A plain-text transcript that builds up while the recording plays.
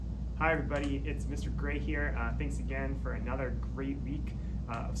Hi everybody, it's Mr. Gray here. Thanks again for another great week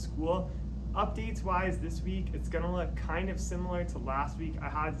of school. Updates wise this week, it's going to look kind of similar to last week. I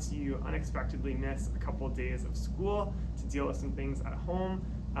had to unexpectedly miss a couple of days of school to deal with some things at home.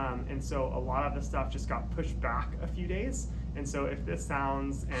 And so a lot of the stuff just got pushed back a few days. And so if this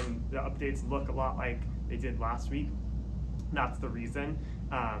sounds and the updates look a lot like they did last week, that's the reason.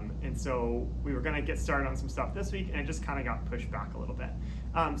 And so we were going to get started on some stuff this week, and it just kind of got pushed back a little bit.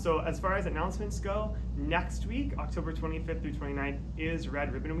 So as far as announcements go, next week, October 25th through 29th, is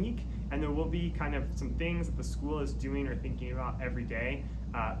Red Ribbon Week, and there will be kind of some things that the school is doing or thinking about every day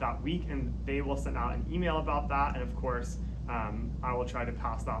that week, and they will send out an email about that, and of course, I will try to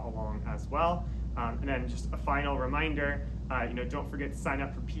pass that along as well. And then just a final reminder, don't forget to sign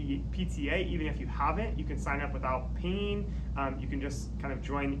up for PTA. Even if you haven't, you can sign up without paying. You can just kind of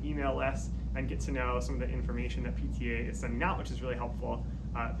join the email list and get to know some of the information that PTA is sending out, which is really helpful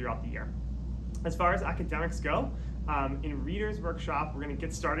throughout the year. As far as academics go, in Reader's Workshop, we're going to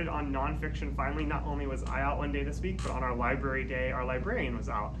get started on nonfiction finally. Not only was I out one day this week, but on our library day, our librarian was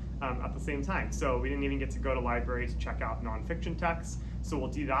out at the same time. So we didn't even get to go to library to check out nonfiction texts. So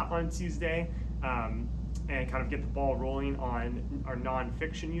we'll do that on Tuesday and kind of get the ball rolling on our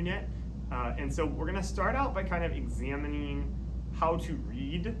nonfiction unit. And so we're going to start out by kind of examining how to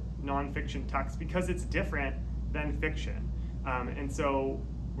read nonfiction text because it's different than fiction. And so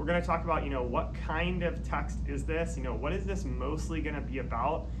we're going to talk about, what kind of text is this? What is this mostly going to be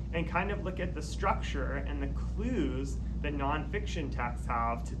about? And kind of look at the structure and the clues that nonfiction texts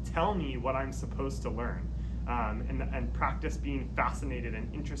have to tell me what I'm supposed to learn. And practice being fascinated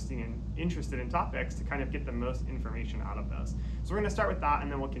and interested in topics to kind of get the most information out of those. So we're going to start with that, and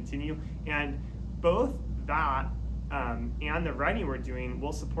then we'll continue. And both that and the writing we're doing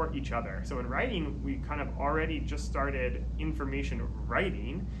will support each other. So in writing, we kind of already just started information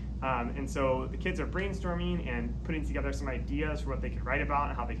writing. And so the kids are brainstorming and putting together some ideas for what they could write about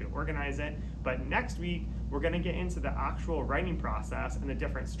and how they could organize it. But next week, we're going to get into the actual writing process and the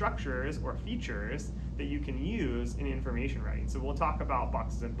different structures or features that you can use in information writing. So we'll talk about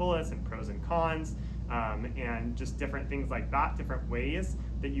boxes and bullets and pros and cons and just different things like that, different ways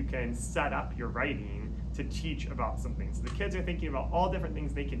that you can set up your writing to teach about something. So the kids are thinking about all different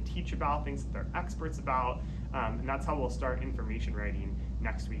things they can teach about, things that they're experts about, and that's how we'll start information writing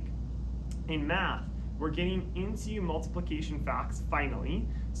next week. In math, we're getting into multiplication facts finally.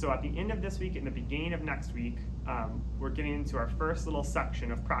 So at the end of this week and the beginning of next week, we're getting into our first little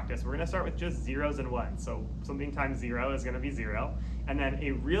section of practice. We're going to start with just zeros and ones. So something times zero is going to be zero. And then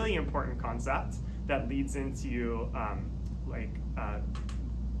a really important concept that leads into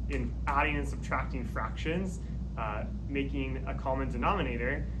in adding and subtracting fractions, making a common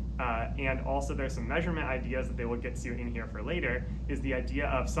denominator, and also there's some measurement ideas that they will get to in here for later, is the idea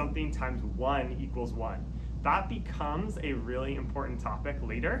of something times 1 equals 1. That becomes a really important topic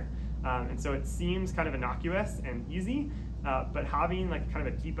later, and so it seems kind of innocuous and easy, but having kind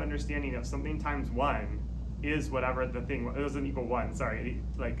of a deep understanding of something times 1 is whatever the thing, it doesn't equal 1, sorry,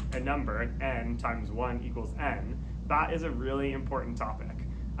 like a number, n times 1 equals n, that is a really important topic.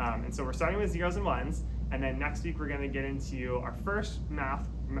 And so we're starting with zeros and ones, and then next week we're going to get into our first math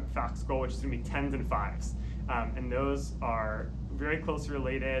facts goal, which is going to be tens and fives. And those are very closely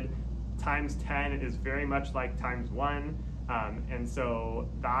related. Times 10 is very much like times 1. And so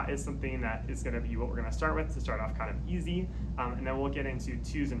that is something that is going to be what we're going to start with to start off kind of easy. And then we'll get into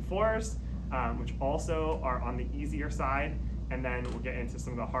 2s and 4s, which also are on the easier side. And then we'll get into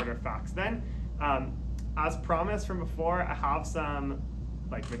some of the harder facts then. As promised from before, I have some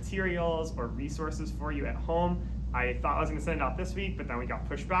materials or resources for you at home. I thought I was going to send it out this week, but then we got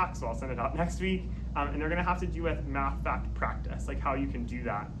pushed back, so I'll send it out next week. And they're going to have to do with math fact practice, like how you can do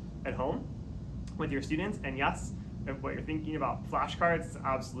that at home with your students. And yes, if what you're thinking about flashcards is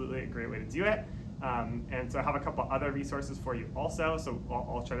absolutely a great way to do it. And so I have a couple other resources for you also, so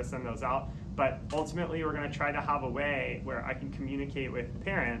I'll try to send those out. But ultimately, we're going to try to have a way where I can communicate with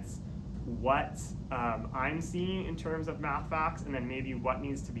parents what I'm seeing in terms of math facts, and then maybe what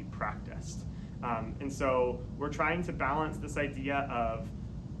needs to be practiced. And so we're trying to balance this idea of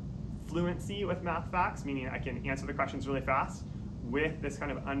fluency with math facts, meaning I can answer the questions really fast, with this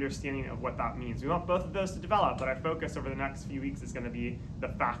kind of understanding of what that means. We want both of those to develop, but our focus over the next few weeks is going to be the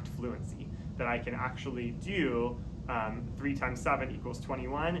fact fluency, that I can actually do 3 times 7 equals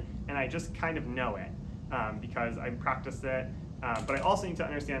 21, and I just kind of know it because I practiced it. But I also need to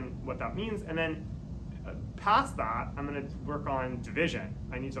understand what that means. And then past that, I'm going to work on division.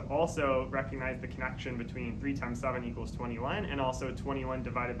 I need to also recognize the connection between 3 times 7 equals 21 and also 21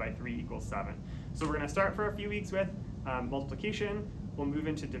 divided by 3 equals 7. So we're going to start for a few weeks with multiplication, we'll move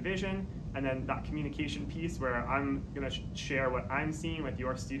into division, and then that communication piece where I'm going to share what I'm seeing with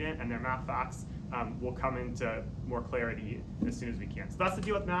your student and their math facts will come into more clarity as soon as we can. So that's the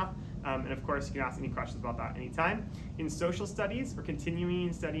deal with math. And of course, you can ask any questions about that anytime. In social studies, we're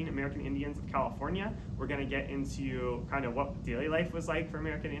continuing studying American Indians of California. We're going to get into kind of what daily life was like for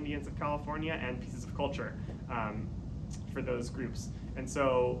American Indians of California and pieces of culture for those groups. And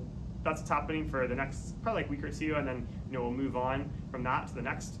so that's what's happening for the next probably like week or two, and then we'll move on from that to the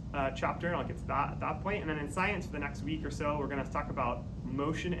next chapter, and I'll get to that at that point. And then in science for the next week or so, we're going to talk about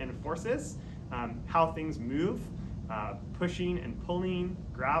motion and forces, how things move, pushing and pulling,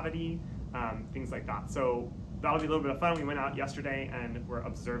 gravity, things like that. So that'll be a little bit of fun. We went out yesterday and we're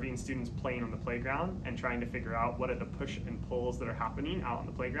observing students playing on the playground and trying to figure out what are the push and pulls that are happening out on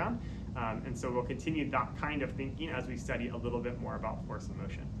the playground. And so we'll continue that kind of thinking as we study a little bit more about force and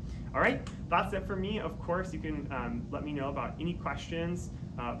motion. All right, that's it for me. Of course, you can let me know about any questions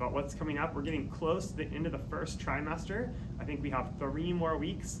about what's coming up. We're getting close to the end of the first trimester. I think we have 3 more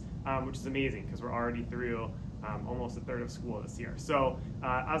weeks, which is amazing because we're already through almost a third of school this year. So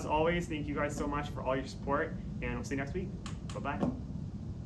as always, thank you guys so much for all your support, and we'll see you next week. Bye-bye.